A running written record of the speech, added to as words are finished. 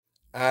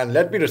and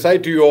let me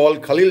recite to you all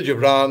Khalil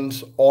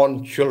Gibran's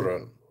On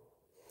Children.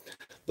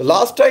 The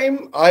last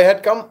time I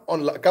had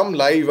come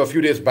live a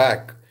few days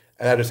back,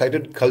 and I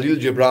recited Khalil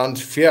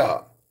Gibran's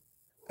Fear,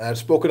 and I've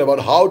spoken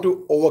about how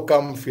to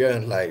overcome fear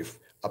in life,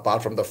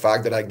 apart from the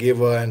fact that I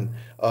gave a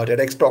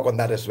TEDx talk on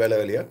that as well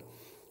earlier.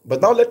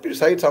 But now let me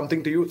recite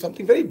something to you,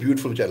 something very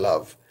beautiful which I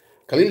love.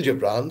 Khalil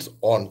Gibran's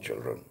On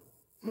Children.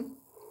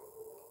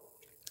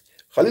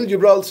 Khalil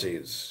Gibran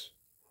says,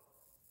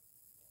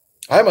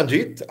 Hi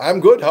Manjeet, I'm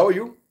good, how are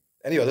you?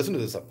 Anyway, listen to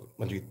this,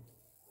 Manjeet.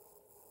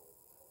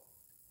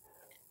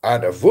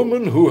 And a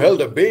woman who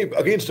held a babe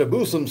against her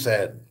bosom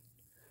said,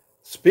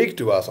 Speak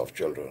to us of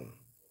children.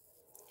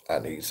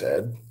 And he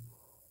said,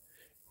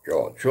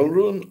 Your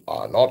children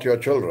are not your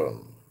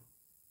children.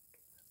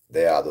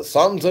 They are the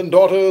sons and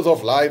daughters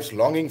of life's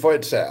longing for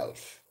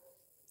itself.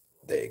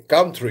 They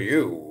come through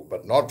you,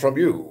 but not from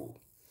you.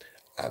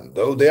 And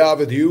though they are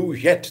with you,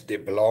 yet they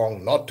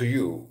belong not to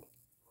you.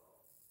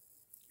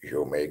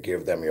 You may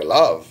give them your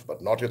love,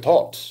 but not your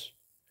thoughts,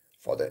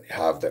 for they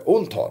have their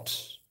own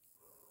thoughts.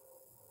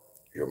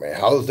 You may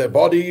house their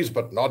bodies,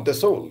 but not their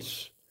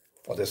souls,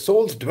 for their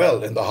souls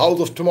dwell in the house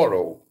of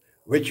tomorrow,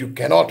 which you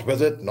cannot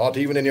visit, not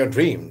even in your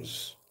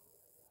dreams.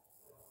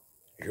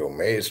 You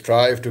may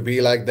strive to be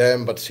like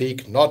them, but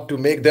seek not to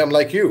make them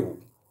like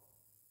you.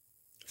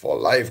 For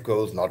life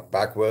goes not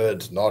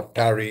backwards, nor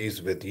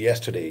tarries with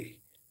yesterday.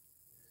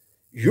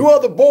 You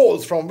are the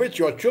bows from which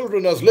your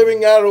children as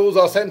living arrows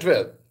are sent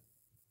with.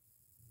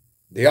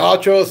 The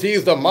archer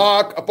sees the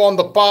mark upon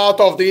the path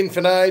of the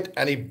infinite,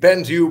 and he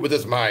bends you with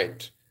his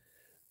might,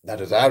 that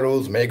his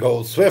arrows may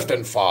go swift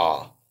and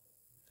far.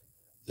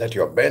 Let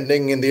your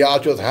bending in the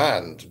archer's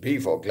hand be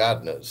for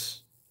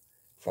gladness,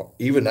 for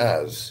even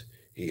as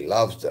he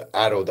loves the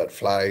arrow that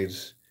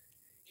flies,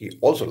 he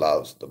also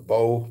loves the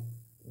bow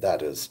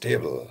that is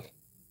stable.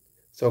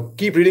 So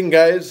keep reading,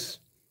 guys.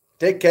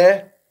 Take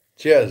care.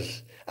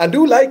 Cheers. And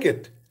do like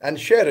it and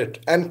share it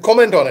and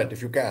comment on it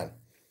if you can.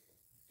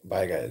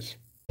 Bye, guys.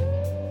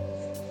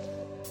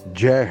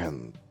 जय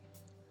हिंद।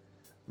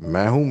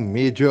 मैं हूं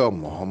major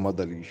Mohammad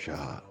Ali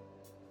Shah.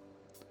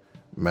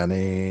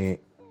 मैंने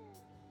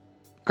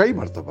कई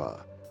मर्तबा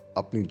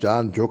अपनी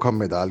जान जोखम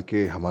में डाल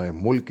के हमारे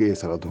मुल्क के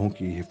सरहदों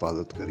की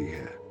हिफाजत करी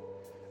है,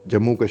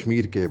 जम्मू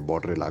कश्मीर के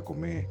बॉर्डर इलाकों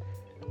में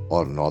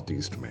और नॉर्थ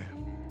ईस्ट में।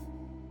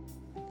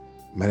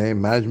 मैंने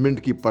मैनेजमेंट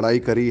की पढ़ाई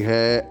करी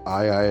है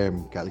IIM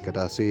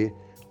कैलकाटा से,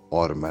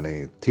 और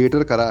मैंने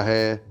थिएटर करा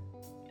है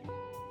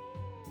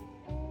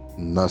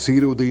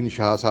नसीरुद्दीन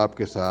शाह साहब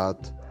के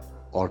साथ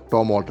और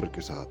टॉम ऑल्टर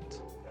के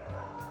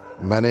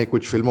साथ। मैंने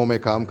कुछ फिल्मों में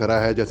काम करा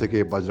है, जैसे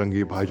कि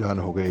बजरंगी भाईजान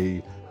हो गई,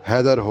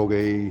 हैदर हो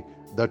गई,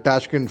 द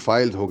टैशकिन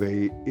फाइल्स हो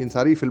गई। इन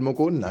सारी फिल्मों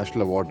को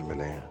नेशनल अवार्ड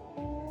मिले हैं।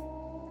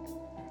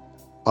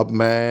 अब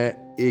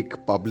मैं एक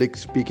पब्लिक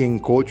स्पीकिंग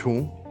कोच हूँ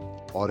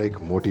और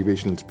एक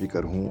मोटिवेशनल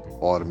स्पीकर हूँ,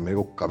 और मेरे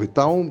को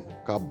कविताओं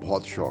का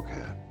बहुत शौक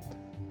है,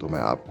 तो मैं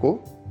आपको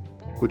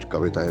कुछ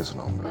कविताएं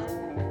सुनाऊंगा।